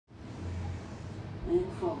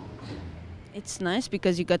It's nice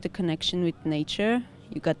because you got the connection with nature.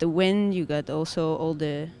 You got the wind, you got also all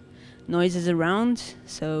the noises around.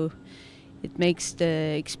 So it makes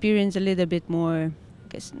the experience a little bit more, I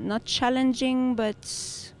guess, not challenging,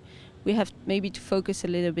 but we have maybe to focus a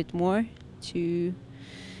little bit more to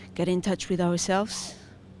get in touch with ourselves.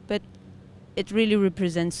 But it really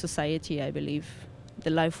represents society, I believe, the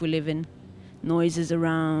life we live in. Noises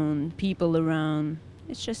around, people around.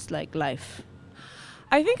 It's just like life.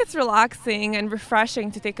 I think it's relaxing and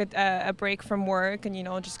refreshing to take a break from work and, you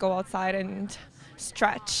know, just go outside and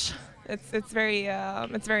stretch. It's very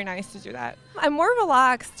nice to do that. I'm more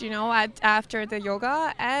relaxed, you know, after the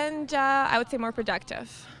yoga, and I would say more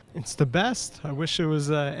productive. It's the best. I wish it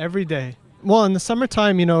was every day. Well, in the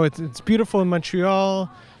summertime, you know, it's beautiful in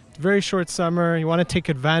Montreal. Very short summer. You want to take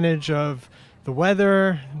advantage of the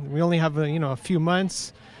weather. We only have a few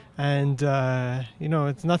months, and you know,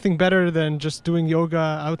 it's nothing better than just doing yoga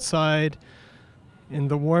outside in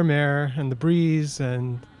the warm air and the breeze,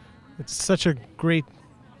 and it's such a great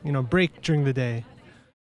break during the day.